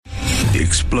The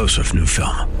explosive new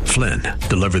film, Flynn,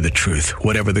 deliver the truth,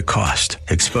 whatever the cost.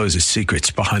 Exposes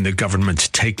secrets behind the government's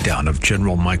takedown of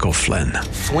General Michael Flynn.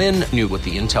 Flynn knew what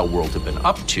the intel world had been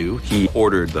up to. He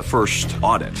ordered the first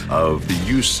audit of the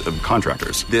use of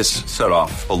contractors. This set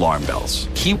off alarm bells.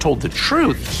 He told the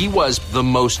truth. He was the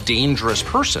most dangerous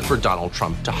person for Donald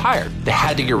Trump to hire. They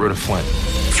had to get rid of Flynn.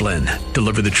 Flynn,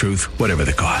 deliver the truth, whatever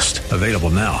the cost. Available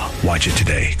now. Watch it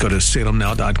today. Go to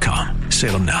salemnow.com.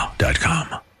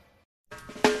 salemnow.com.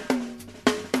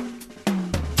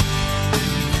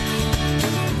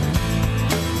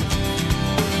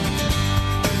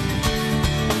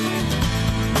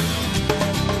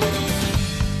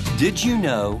 Did you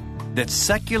know that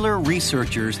secular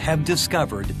researchers have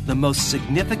discovered the most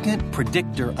significant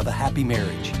predictor of a happy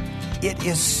marriage? It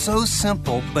is so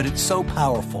simple, but it's so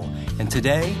powerful. And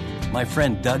today, my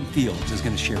friend Doug Fields is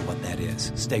going to share what that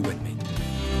is. Stay with me.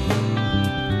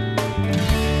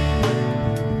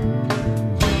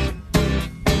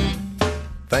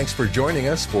 Thanks for joining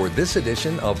us for this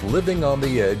edition of Living on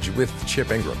the Edge with Chip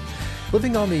Ingram.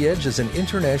 Living on the Edge is an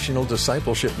international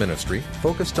discipleship ministry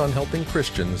focused on helping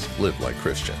Christians live like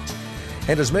Christians.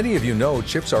 And as many of you know,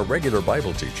 Chip's our regular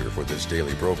Bible teacher for this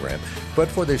daily program. But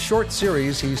for this short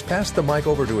series, he's passed the mic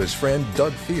over to his friend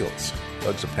Doug Fields.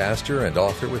 Doug's a pastor and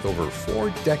author with over 4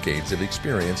 decades of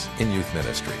experience in youth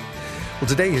ministry. Well,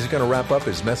 today he's going to wrap up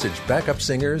his message, Backup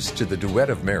Singers to the Duet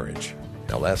of Marriage.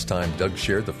 Now, last time, Doug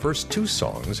shared the first 2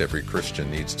 songs every Christian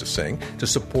needs to sing to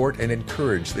support and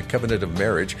encourage the covenant of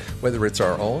marriage, whether it's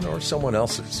our own or someone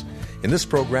else's. In this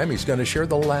program, he's going to share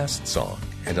the last song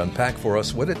and unpack for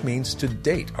us what it means to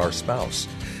date our spouse.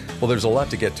 Well, there's a lot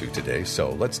to get to today, so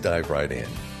let's dive right in.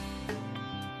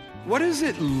 What does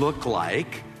it look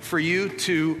like for you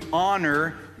to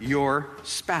honor your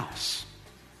spouse?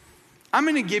 I'm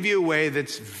going to give you a way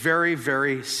that's very,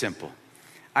 very simple.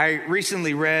 I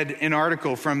recently read an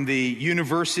article from the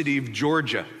University of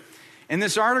Georgia, and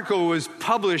this article was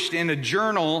published in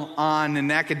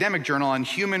an academic journal on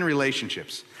human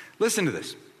relationships. Listen to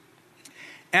this.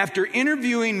 After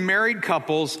interviewing married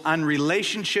couples on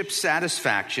relationship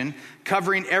satisfaction,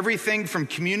 covering everything from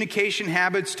communication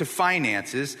habits to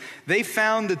finances, they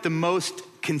found that the most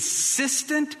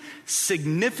consistent,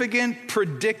 significant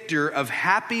predictor of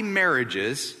happy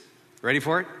marriages, ready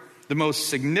for it? The most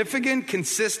significant,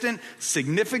 consistent,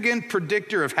 significant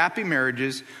predictor of happy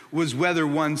marriages was whether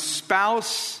one's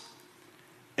spouse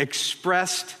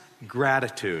expressed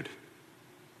gratitude.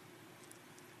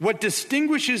 What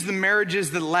distinguishes the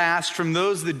marriages that last from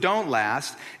those that don't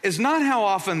last is not how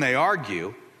often they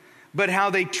argue, but how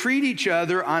they treat each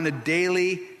other on a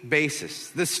daily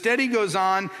basis. The study goes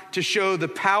on to show the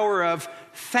power of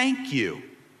thank you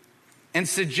and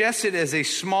suggests it as a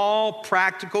small,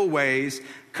 practical ways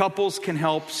couples can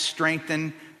help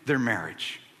strengthen their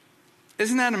marriage.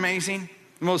 Isn't that amazing?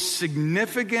 The most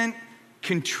significant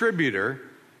contributor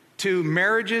to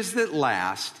marriages that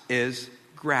last is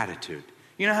gratitude.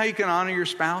 You know how you can honor your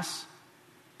spouse?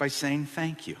 By saying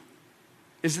thank you.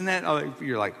 Isn't that,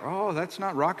 you're like, oh, that's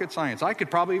not rocket science. I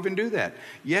could probably even do that.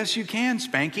 Yes, you can,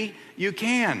 Spanky. You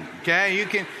can, okay?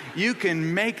 You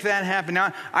can make that happen.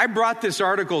 Now, I brought this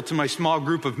article to my small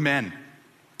group of men,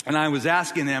 and I was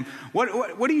asking them,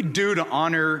 what do you do to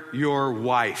honor your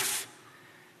wife?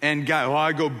 And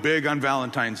I go big on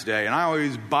Valentine's Day, and I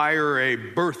always buy her a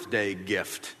birthday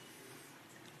gift.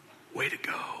 Way to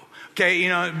go. Okay,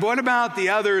 what about the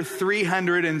other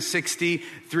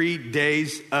 363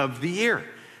 days of the year?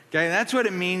 Okay, that's what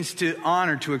it means to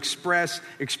honor, to express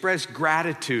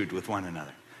gratitude with one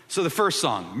another. So the first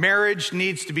song, marriage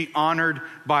needs to be honored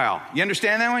by all. You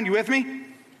understand that one? You with me?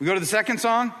 We go to the second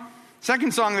song.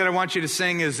 Second song that I want you to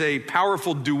sing is a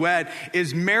powerful duet,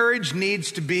 is marriage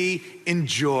needs to be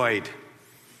enjoyed.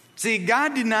 See,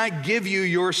 God did not give you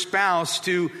your spouse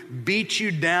to beat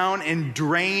you down and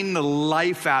drain the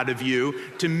life out of you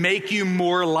to make you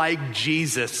more like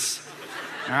Jesus.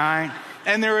 All right?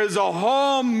 And there is a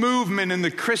whole movement in the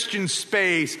Christian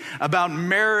space about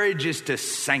marriage is to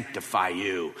sanctify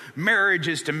you. Marriage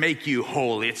is to make you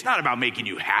holy. It's not about making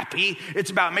you happy. It's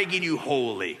about making you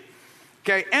holy.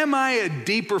 Okay, am I a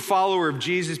deeper follower of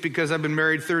Jesus because I've been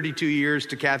married 32 years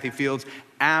to Kathy Fields?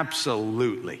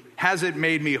 Absolutely. Has it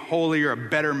made me holier, a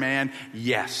better man?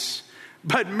 Yes.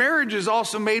 But marriage has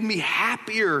also made me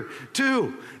happier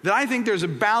too. That I think there's a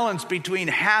balance between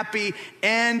happy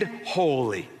and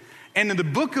holy. And in the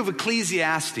book of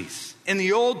Ecclesiastes, in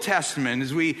the Old Testament,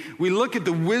 as we look at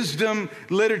the wisdom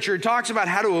literature, it talks about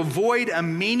how to avoid a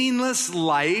meaningless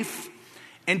life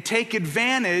and take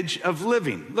advantage of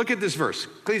living. Look at this verse,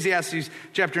 Ecclesiastes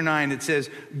chapter 9. It says,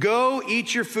 "Go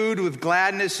eat your food with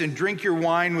gladness and drink your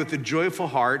wine with a joyful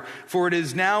heart, for it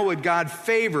is now what God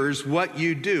favors what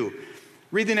you do."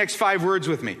 Read the next 5 words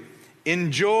with me.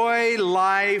 Enjoy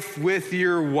life with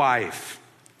your wife.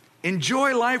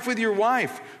 Enjoy life with your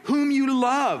wife, whom you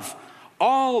love,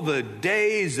 all the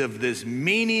days of this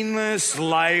meaningless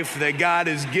life that God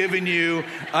has given you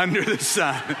under the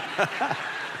sun.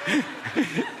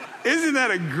 Isn't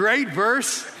that a great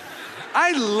verse?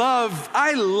 I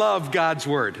love God's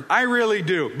word. I really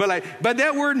do. But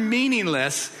that word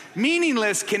meaningless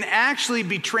can actually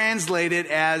be translated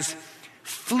as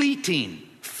fleeting.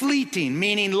 Fleeting,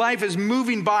 meaning life is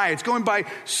moving by. It's going by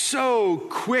so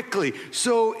quickly.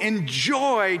 So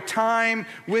enjoy time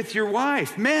with your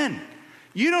wife. Men,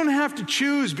 you don't have to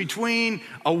choose between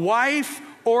a wife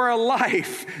or a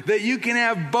life, that you can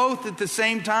have both at the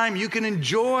same time. You can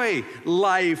enjoy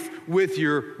life with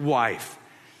your wife.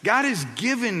 God has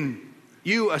given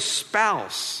you a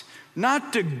spouse,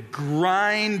 not to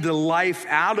grind the life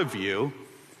out of you,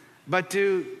 but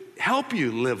to help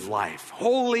you live life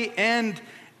holy and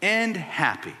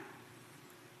happy.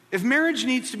 If marriage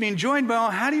needs to be enjoyed,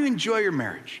 well, how do you enjoy your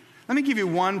marriage? Let me give you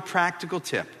one practical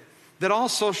tip that all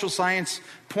social science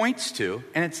points to,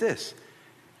 and it's this.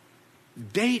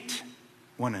 Date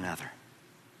one another.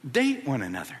 Date one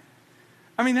another.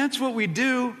 I mean, that's what we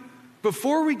do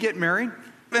before we get married.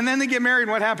 And then they get married,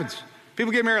 and what happens?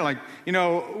 People get married like,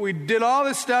 we did all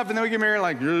this stuff, and then we get married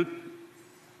like,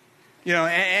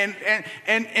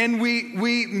 and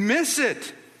we miss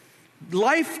it.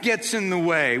 Life gets in the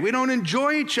way. We don't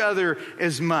enjoy each other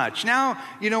as much. Now,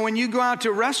 when you go out to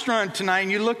a restaurant tonight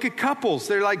and you look at couples,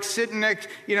 they're like sitting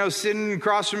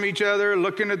across from each other,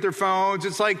 looking at their phones.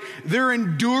 It's like they're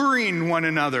enduring one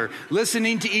another,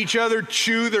 listening to each other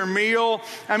chew their meal.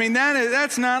 I mean,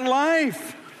 that's not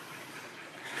life.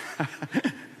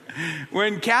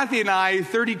 When Kathy and I,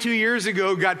 32 years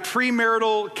ago, got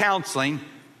premarital counseling,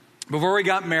 before we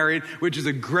got married, which is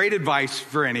a great advice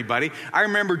for anybody, I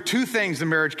remember 2 things the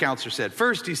marriage counselor said.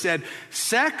 First, he said,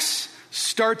 sex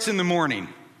starts in the morning.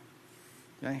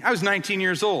 Okay? I was 19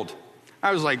 years old.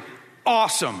 I was like,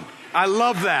 awesome. I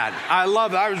love that. I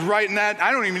was writing that.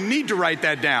 I don't even need to write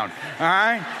that down. All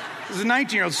right? This is a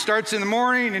 19-year-old. Starts in the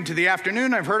morning, into the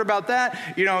afternoon. I've heard about that.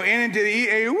 And into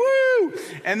the woo.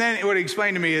 And then what he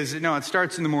explained to me is, no, it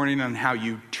starts in the morning on how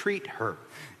you treat her.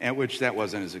 At which that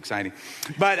wasn't as exciting.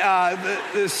 But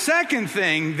the second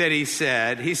thing that he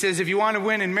says, if you want to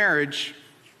win in marriage,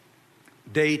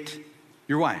 date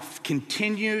your wife.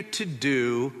 Continue to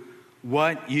do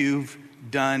what you've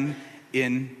done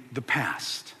in the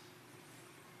past.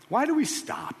 Why do we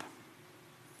stop?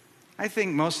 I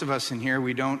think most of us in here,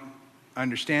 we don't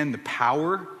understand the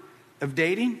power of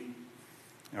dating.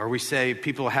 Or we say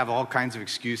people have all kinds of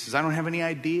excuses. I don't have any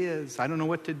ideas. I don't know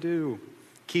what to do.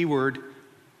 Keyword,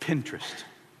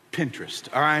 Pinterest,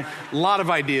 all right? A lot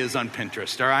of ideas on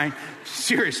Pinterest, all right?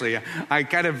 Seriously, I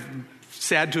kind of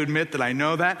sad to admit that I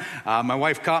know that. My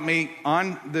wife caught me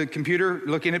on the computer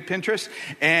looking at Pinterest,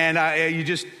 and you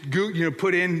just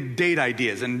put in date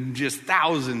ideas, and just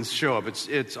thousands show up.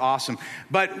 It's awesome.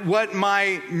 But what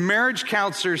my marriage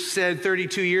counselor said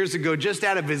 32 years ago, just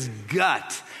out of his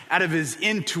gut, out of his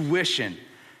intuition,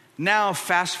 now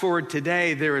fast forward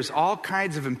today, there is all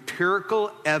kinds of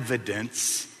empirical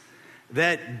evidence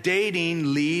that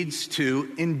dating leads to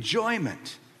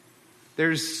enjoyment.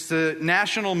 There's the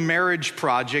National Marriage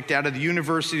Project out of the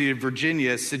University of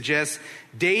Virginia suggests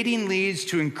dating leads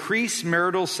to increased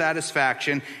marital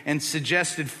satisfaction and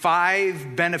suggested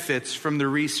 5 benefits from the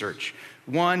research.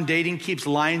 1, dating keeps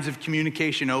lines of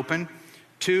communication open.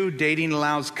 2, dating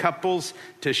allows couples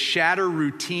to shatter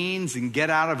routines and get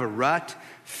out of a rut.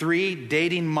 3,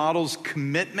 dating models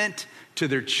commitment to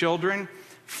their children.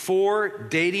 4,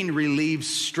 dating relieves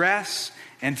stress.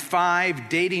 And 5,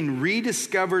 dating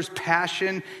rediscovers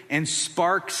passion and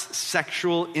sparks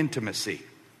sexual intimacy.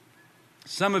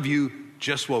 Some of you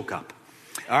just woke up.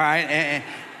 All right.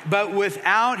 But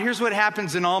here's what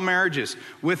happens in all marriages.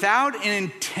 Without an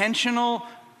intentional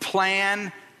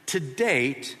plan to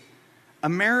date, a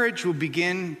marriage will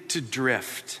begin to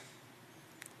drift.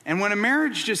 And when a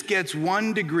marriage just gets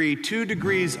 1 degree, 2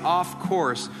 degrees off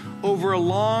course over a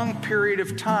long period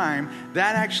of time,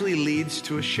 that actually leads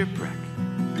to a shipwreck.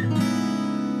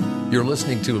 You're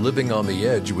listening to Living on the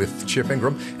Edge with Chip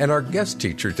Ingram, and our guest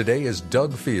teacher today is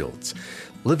Doug Fields.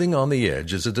 Living on the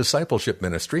Edge is a discipleship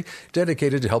ministry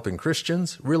dedicated to helping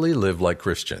Christians really live like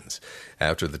Christians.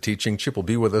 After the teaching, Chip will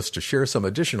be with us to share some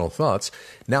additional thoughts.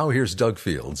 Now here's Doug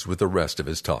Fields with the rest of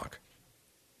his talk.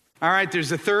 All right,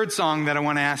 there's a third song that I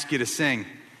want to ask you to sing.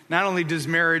 Not only does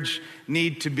marriage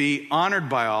need to be honored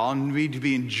by all and need to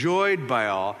be enjoyed by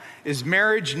all, is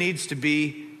marriage needs to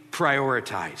be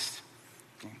prioritized.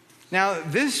 Now,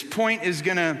 this point is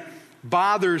going to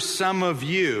bother some of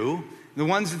you. The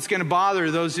ones that's going to bother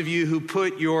are those of you who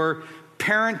put your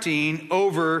parenting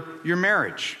over your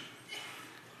marriage.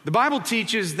 The Bible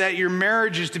teaches that your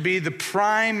marriage is to be the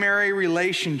primary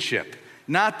relationship,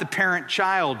 not the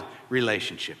parent-child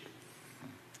relationship.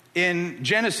 In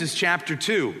Genesis chapter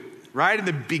 2, right at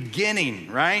the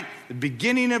beginning, right? The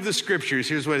beginning of the scriptures,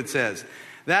 here's what it says.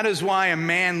 That is why a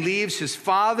man leaves his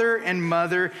father and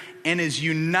mother and is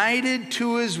united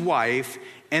to his wife,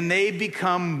 and they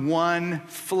become one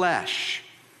flesh.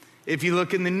 If you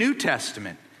look in the New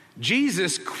Testament,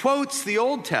 Jesus quotes the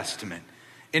Old Testament.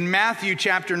 In Matthew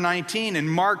chapter 19 and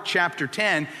Mark chapter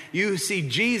 10, you see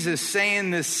Jesus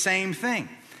saying this same thing.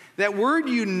 That word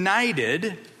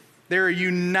united, they're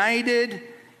united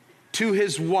to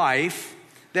his wife.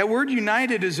 That word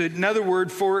united is another word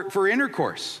for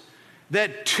intercourse.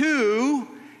 That two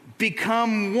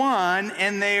become one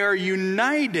and they are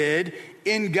united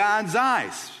in God's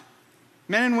eyes.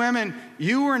 Men and women,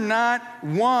 you are not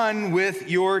one with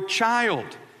your child.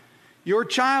 Your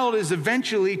child is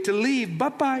eventually to leave.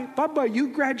 Bye-bye, you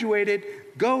graduated.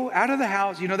 Go out of the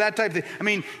house, that type of thing. I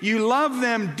mean, you love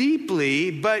them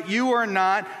deeply, but you are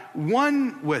not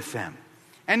one with them.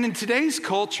 And in today's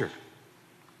culture,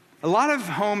 a lot of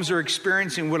homes are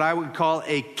experiencing what I would call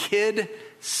a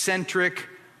kid-centric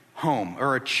home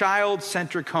or a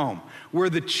child-centric home, where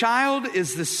the child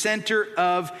is the center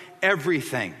of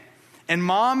everything. And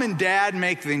mom and dad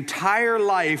make the entire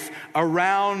life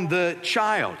around the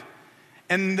child.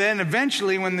 And then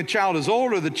eventually when the child is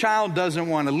older, the child doesn't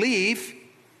want to leave.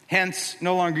 Hence,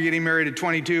 no longer getting married at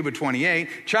 22, but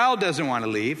 28. Child doesn't want to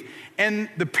leave. And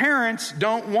the parents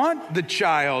don't want the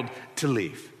child to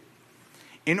leave.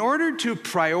 In order to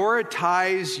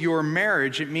prioritize your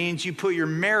marriage, it means you put your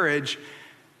marriage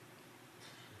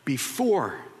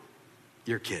before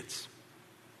your kids.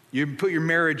 You put your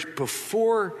marriage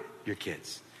before your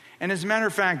kids. And as a matter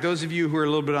of fact, those of you who are a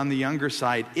little bit on the younger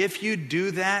side, if you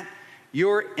do that,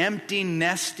 your empty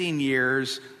nesting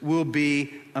years will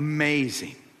be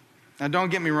amazing. Now, don't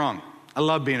get me wrong. I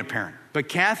love being a parent. But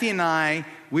Kathy and I,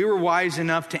 we were wise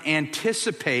enough to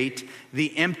anticipate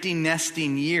the empty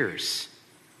nesting years.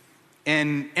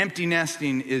 And empty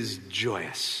nesting is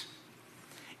joyous.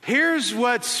 Here's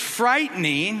what's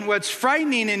frightening. What's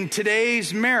frightening in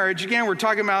today's marriage, again, we're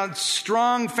talking about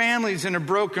strong families in a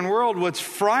broken world. What's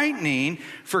frightening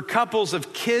for couples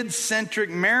of kid-centric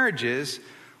marriages,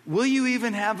 will you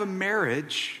even have a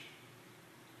marriage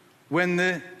when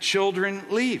the children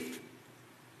leave?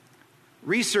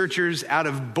 Researchers out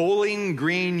of Bowling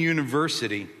Green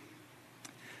University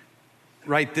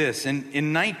write this. In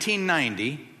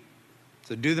 1990,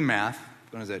 so do the math,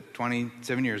 when was that,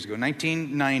 27 years ago,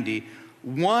 1990,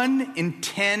 1 in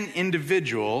 10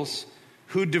 individuals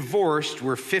who divorced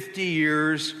were 50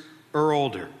 years or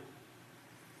older.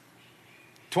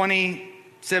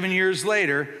 27 years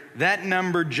later, that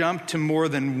number jumped to more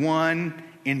than 1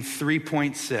 in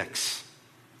 3.6.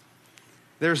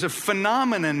 There's a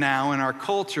phenomenon now in our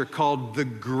culture called the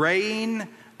graying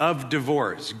of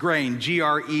divorce. Graying,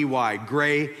 G-R-E-Y,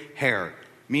 gray hair,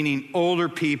 meaning older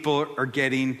people are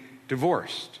getting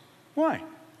divorced. Why?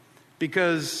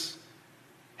 Because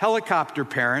helicopter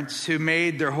parents who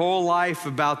made their whole life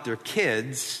about their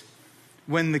kids,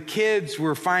 when the kids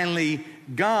were finally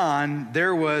gone,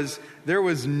 there was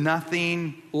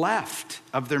nothing left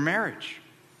of their marriage.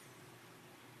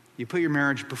 You put your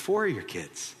marriage before your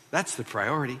kids. That's the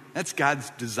priority. That's God's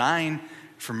design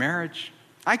for marriage.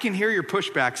 I can hear your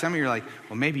pushback. Some of you are like,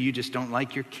 well, maybe you just don't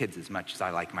like your kids as much as I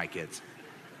like my kids.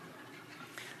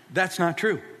 That's not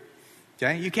true.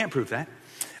 Okay? You can't prove that.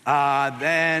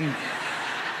 Then,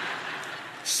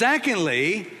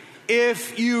 secondly,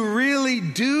 if you really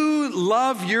do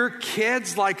love your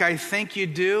kids like I think you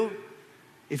do,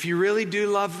 if you really do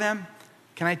love them,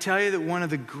 can I tell you that one of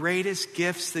the greatest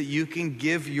gifts that you can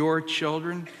give your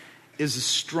children is a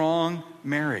strong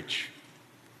marriage?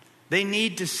 They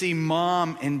need to see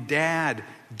mom and dad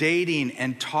dating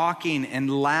and talking and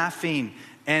laughing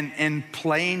and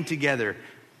playing together.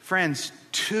 Friends,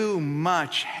 too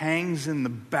much hangs in the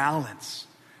balance.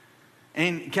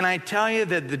 And can I tell you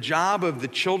that the job of the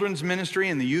children's ministry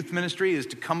and the youth ministry is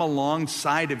to come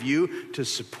alongside of you to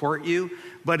support you,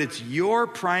 but it's your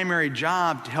primary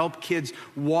job to help kids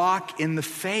walk in the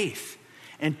faith.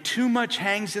 And too much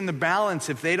hangs in the balance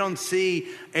if they don't see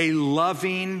a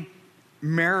loving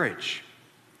marriage.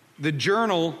 The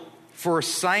Journal for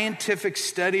Scientific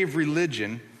Study of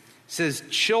Religion says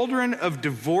children of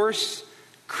divorce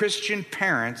Christian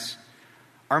parents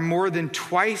are more than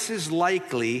twice as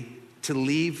likely to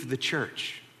leave the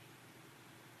church.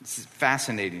 This is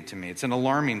fascinating to me. It's an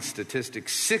alarming statistic.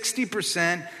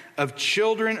 60% of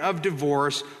children of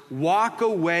divorce walk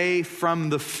away from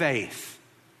the faith.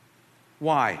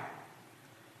 Why?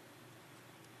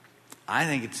 I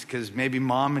think it's because maybe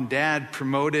mom and dad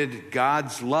promoted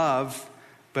God's love,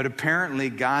 but apparently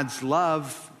God's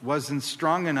love wasn't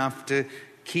strong enough to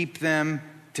keep them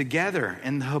together,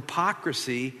 and the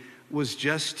hypocrisy was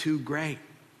just too great.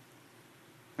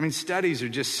 I mean, studies are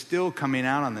just still coming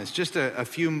out on this. Just a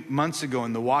few months ago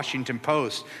in the Washington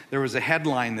Post, there was a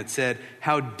headline that said,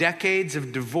 "How decades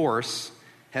of divorce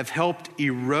have helped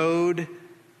erode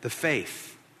the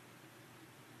faith."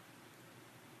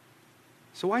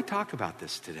 So why talk about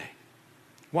this today?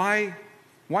 Why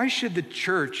should the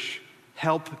church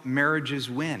help marriages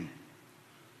win?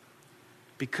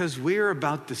 Because we're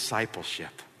about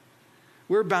discipleship.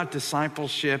 We're about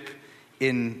discipleship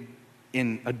in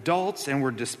adults, and we're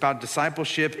about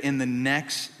discipleship in the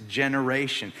next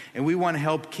generation. And we want to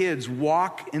help kids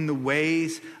walk in the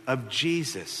ways of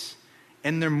Jesus.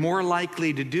 And they're more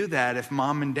likely to do that if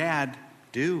mom and dad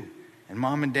do, and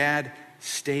mom and dad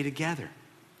stay together.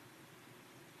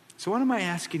 So what am I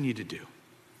asking you to do?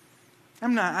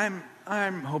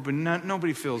 I'm hoping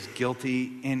nobody feels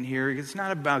guilty in here. It's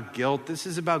not about guilt. This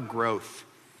is about growth.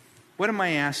 What am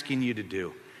I asking you to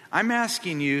do? I'm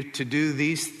asking you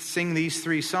to sing these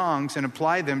 3 songs and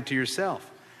apply them to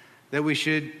yourself. That we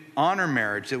should honor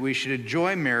marriage, that we should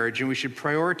enjoy marriage, and we should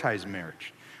prioritize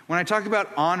marriage. When I talk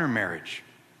about honor marriage,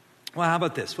 well, how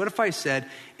about this? What if I said,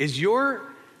 is your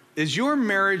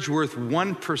marriage worth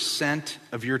 1%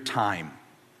 of your time?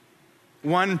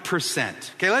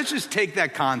 1%. Okay, let's just take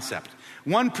that concept.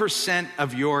 1%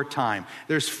 of your time.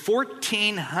 There's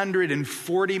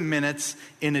 1,440 minutes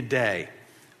in a day.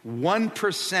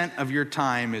 1% of your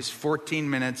time is 14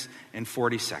 minutes and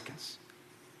 40 seconds.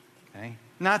 Okay?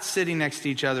 Not sitting next to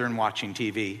each other and watching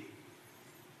TV.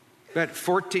 But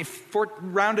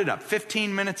round it up,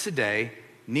 15 minutes a day,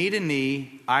 knee to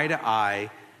knee, eye to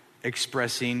eye,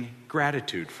 expressing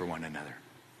gratitude for one another.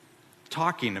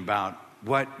 Talking about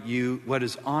what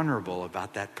is honorable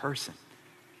about that person.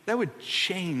 That would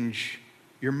change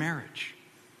your marriage.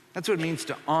 That's what it means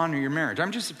to honor your marriage.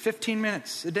 I'm just 15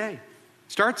 minutes a day.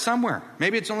 Start somewhere.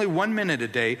 Maybe it's only 1 minute a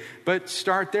day, but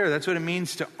start there. That's what it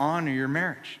means to honor your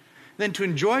marriage. Then to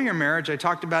enjoy your marriage, I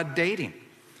talked about dating.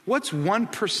 What's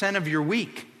 1% of your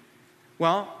week?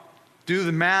 Well, do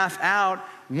the math out.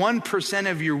 1%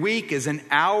 of your week is an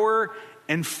hour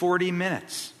and 40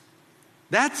 minutes.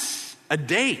 That's a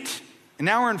date. An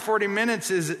hour and 40 minutes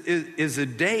is a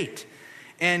date.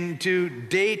 And to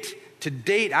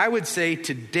date, I would say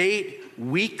to date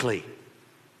weekly.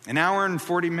 An hour and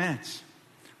 40 minutes.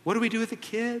 What do we do with the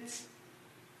kids?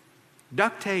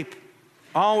 Duct tape.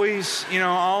 Always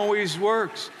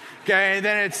works. Okay,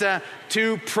 then it's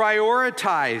to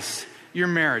prioritize your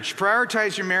marriage.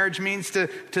 Prioritize your marriage means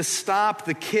to stop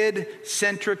the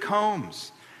kid-centric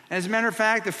homes. As a matter of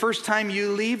fact, the first time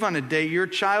you leave on a date, your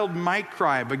child might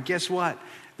cry, but guess what?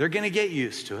 They're going to get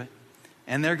used to it.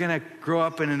 And they're going to grow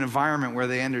up in an environment where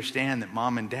they understand that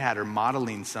mom and dad are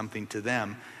modeling something to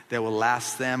them that will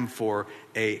last them for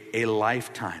a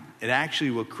lifetime. It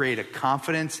actually will create a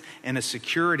confidence and a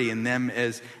security in them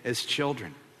as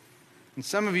children. And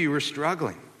some of you are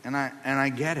struggling, and I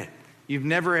get it. You've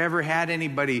never ever had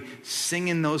anybody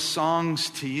singing those songs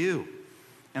to you.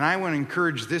 And I want to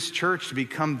encourage this church to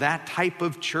become that type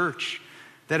of church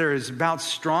that is about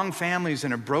strong families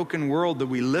in a broken world, that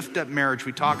we lift up marriage.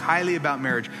 We talk highly about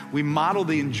marriage. We model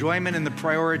the enjoyment and the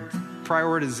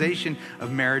prioritization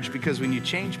of marriage, because when you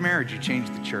change marriage, you change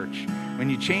the church. When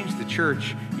you change the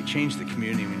church, you change the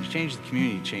community. When you change the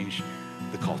community, you change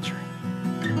the culture.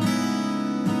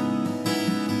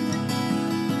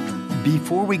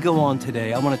 Before we go on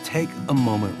today, I want to take a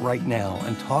moment right now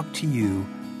and talk to you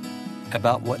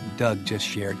about what Doug just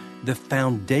shared. The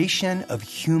foundation of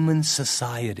human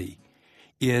society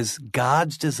is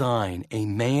God's design, a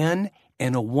man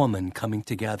and a woman coming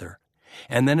together.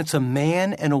 And then it's a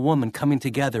man and a woman coming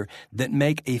together that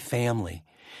make a family.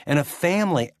 And a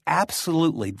family,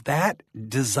 absolutely, that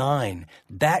design,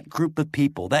 that group of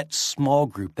people, that small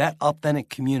group, that authentic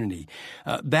community,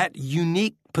 that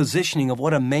unique positioning of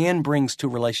what a man brings to a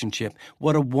relationship,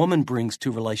 what a woman brings to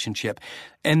a relationship.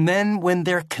 And then when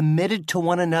they're committed to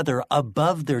one another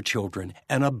above their children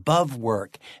and above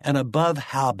work and above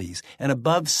hobbies and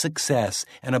above success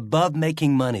and above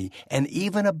making money and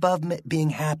even above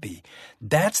being happy,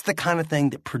 that's the kind of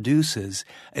thing that produces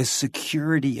a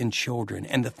security in children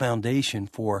and the foundation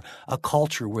for a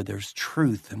culture where there's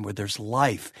truth and where there's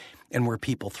life and where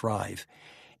people thrive.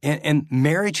 And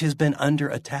marriage has been under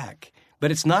attack.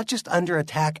 But it's not just under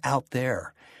attack out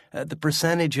there. The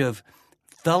percentage of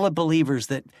fellow believers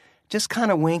that just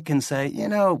kind of wink and say, you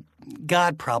know,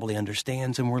 God probably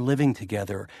understands and we're living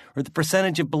together. Or the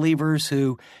percentage of believers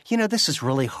who, you know, this is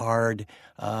really hard.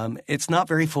 It's not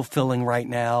very fulfilling right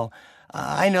now.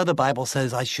 I know the Bible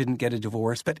says I shouldn't get a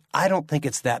divorce, but I don't think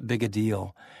it's that big a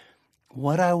deal.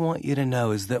 What I want you to know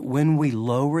is that when we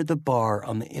lower the bar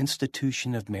on the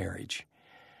institution of marriage,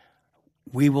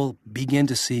 we will begin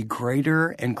to see greater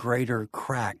and greater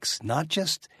cracks, not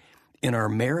just in our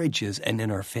marriages and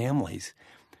in our families,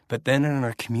 but then in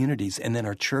our communities and then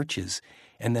our churches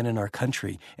and then in our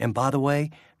country. And by the way,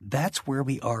 that's where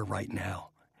we are right now.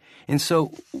 And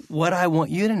so what I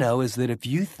want you to know is that if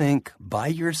you think by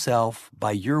yourself,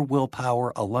 by your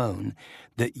willpower alone,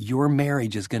 that your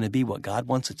marriage is going to be what God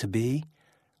wants it to be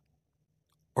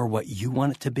or what you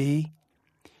want it to be,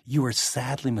 you are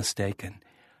sadly mistaken.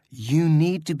 You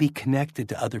need to be connected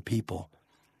to other people.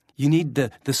 You need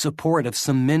the support of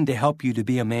some men to help you to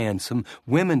be a man, some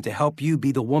women to help you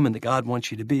be the woman that God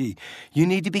wants you to be. You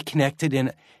need to be connected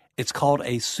in, it's called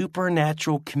a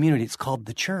supernatural community. It's called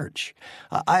the church.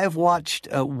 I have watched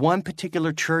one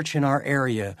particular church in our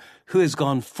area who has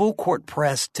gone full court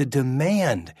press to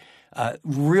demand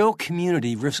real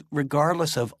community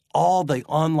regardless of all the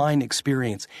online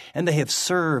experience. And they have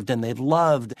served and they've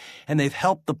loved and they've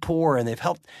helped the poor and they've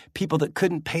helped people that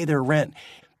couldn't pay their rent.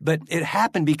 But it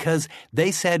happened because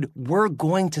they said, we're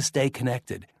going to stay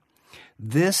connected.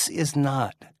 This is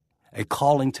not a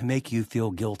calling to make you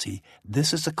feel guilty.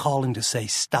 This is a calling to say,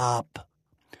 stop,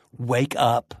 wake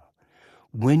up.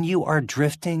 When you are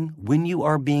drifting, when you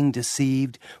are being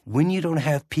deceived, when you don't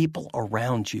have people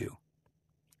around you,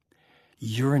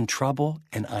 you're in trouble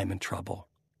and I'm in trouble.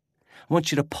 I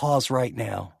want you to pause right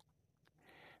now.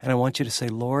 And I want you to say,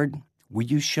 Lord, will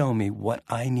you show me what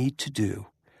I need to do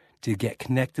to get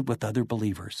connected with other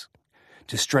believers,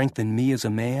 to strengthen me as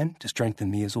a man, to strengthen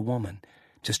me as a woman,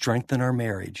 to strengthen our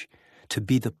marriage, to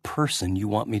be the person you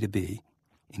want me to be.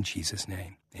 In Jesus'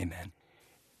 name, amen.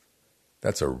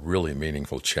 That's a really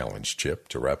meaningful challenge, Chip,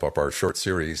 to wrap up our short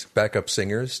series, Backup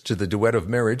Singers to the Duet of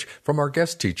Marriage, from our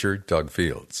guest teacher, Doug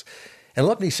Fields. And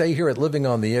let me say here at Living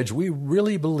on the Edge, we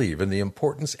really believe in the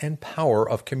importance and power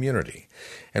of community.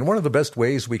 And one of the best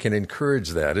ways we can encourage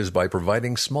that is by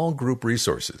providing small group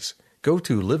resources. Go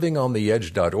to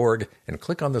livingontheedge.org and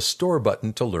click on the store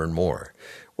button to learn more.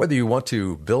 Whether you want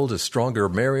to build a stronger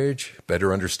marriage,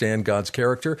 better understand God's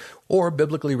character, or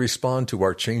biblically respond to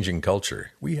our changing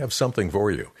culture, we have something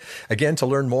for you. Again, to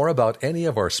learn more about any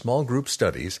of our small group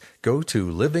studies, go to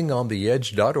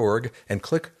livingontheedge.org and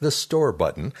click the store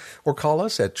button, or call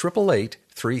us at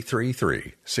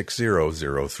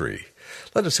 888-333-6003.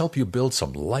 Let us help you build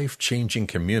some life-changing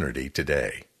community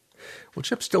today. Well,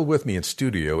 Chip's still with me in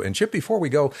studio. And Chip, before we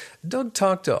go, Doug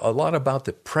talked a lot about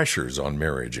the pressures on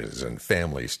marriages and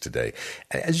families today.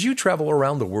 As you travel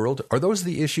around the world, are those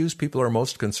the issues people are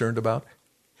most concerned about?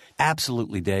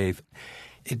 Absolutely, Dave.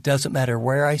 It doesn't matter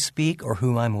where I speak or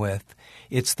who I'm with.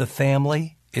 It's the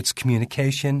family, it's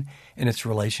communication, and it's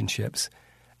relationships.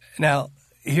 Now,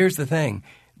 here's the thing.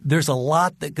 There's a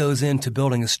lot that goes into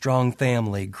building a strong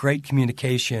family, great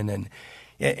communication, and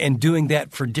doing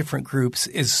that for different groups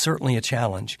is certainly a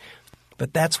challenge.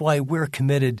 But that's why we're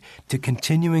committed to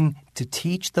continuing to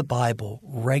teach the Bible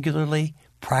regularly,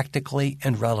 practically,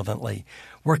 and relevantly.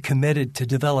 We're committed to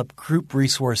develop group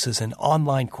resources and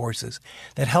online courses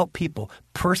that help people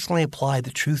personally apply the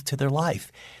truth to their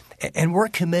life. And we're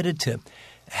committed to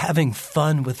having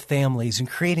fun with families and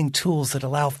creating tools that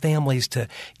allow families to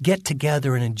get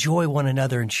together and enjoy one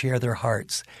another and share their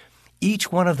hearts.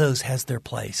 Each one of those has their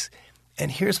place. And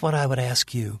here's what I would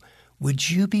ask you. Would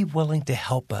you be willing to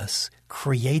help us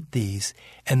create these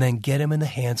and then get them in the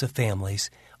hands of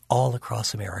families all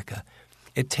across America?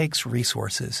 It takes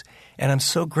resources. And I'm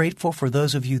so grateful for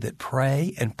those of you that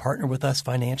pray and partner with us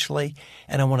financially.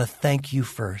 And I want to thank you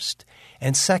first.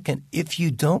 And second, if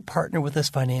you don't partner with us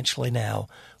financially now,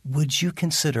 would you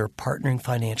consider partnering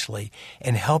financially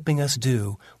and helping us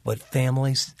do what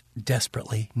families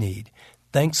desperately need?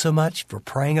 Thanks so much for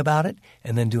praying about it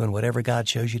and then doing whatever God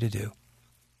shows you to do.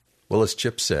 Well, as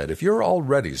Chip said, if you're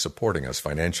already supporting us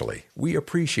financially, we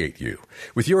appreciate you.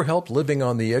 With your help, Living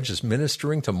on the Edge is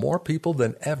ministering to more people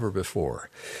than ever before.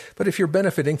 But if you're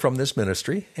benefiting from this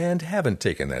ministry and haven't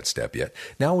taken that step yet,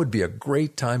 now would be a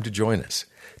great time to join us.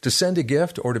 To send a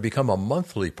gift or to become a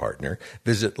monthly partner,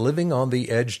 visit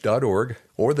livingontheedge.org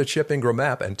or the Chip Ingram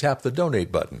app and tap the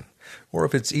donate button. Or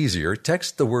if it's easier,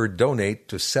 text the word donate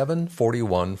to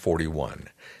 74141.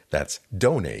 That's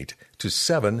donate to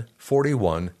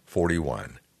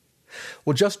 74141.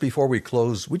 Well, just before we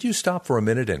close, would you stop for a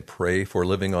minute and pray for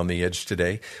Living on the Edge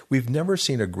today? We've never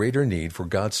seen a greater need for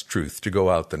God's truth to go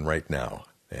out than right now.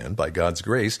 And by God's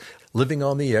grace, Living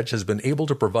on the Edge has been able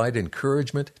to provide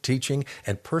encouragement, teaching,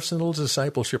 and personal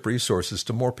discipleship resources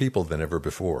to more people than ever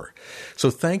before.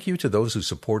 So thank you to those who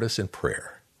support us in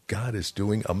prayer. God is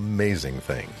doing amazing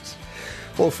things.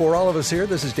 Well, for all of us here,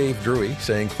 this is Dave Drury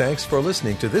saying thanks for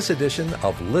listening to this edition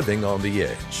of Living on the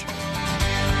Edge.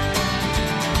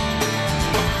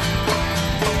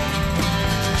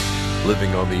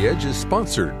 Living on the Edge is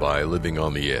sponsored by Living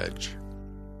on the Edge.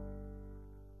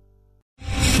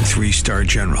 3-star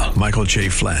General Michael J.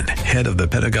 Flynn, head of the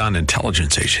Pentagon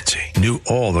Intelligence Agency, knew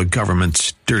all the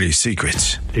government's dirty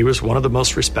secrets. He was one of the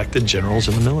most respected generals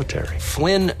in the military.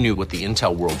 Flynn knew what the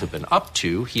intel world had been up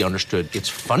to. He understood its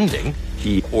funding.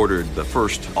 He ordered the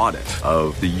first audit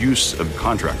of the use of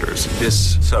contractors.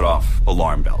 This set off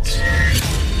alarm bells.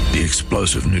 The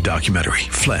explosive new documentary,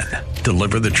 Flynn,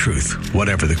 Deliver the Truth,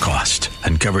 Whatever the Cost,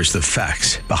 uncovers the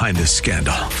facts behind this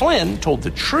scandal. Flynn told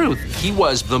the truth. He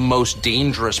was the most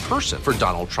dangerous person for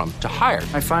Donald Trump to hire.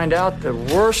 I find out the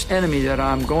worst enemy that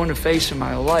I'm going to face in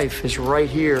my life is right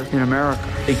here in America.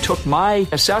 They took my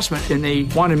assessment and they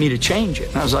wanted me to change it.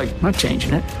 And I was like, I'm not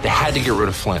changing it. They had to get rid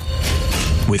of Flynn.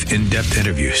 With in-depth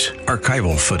interviews,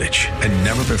 archival footage, and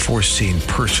never-before-seen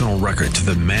personal records of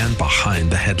the man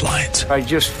behind the headlines. I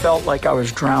just felt like I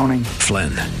was drowning. Flynn,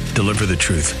 Deliver the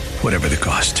Truth, Whatever the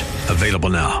Cost. Available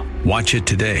now. Watch it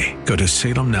today. Go to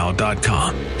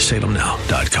salemnow.com.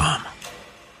 salemnow.com.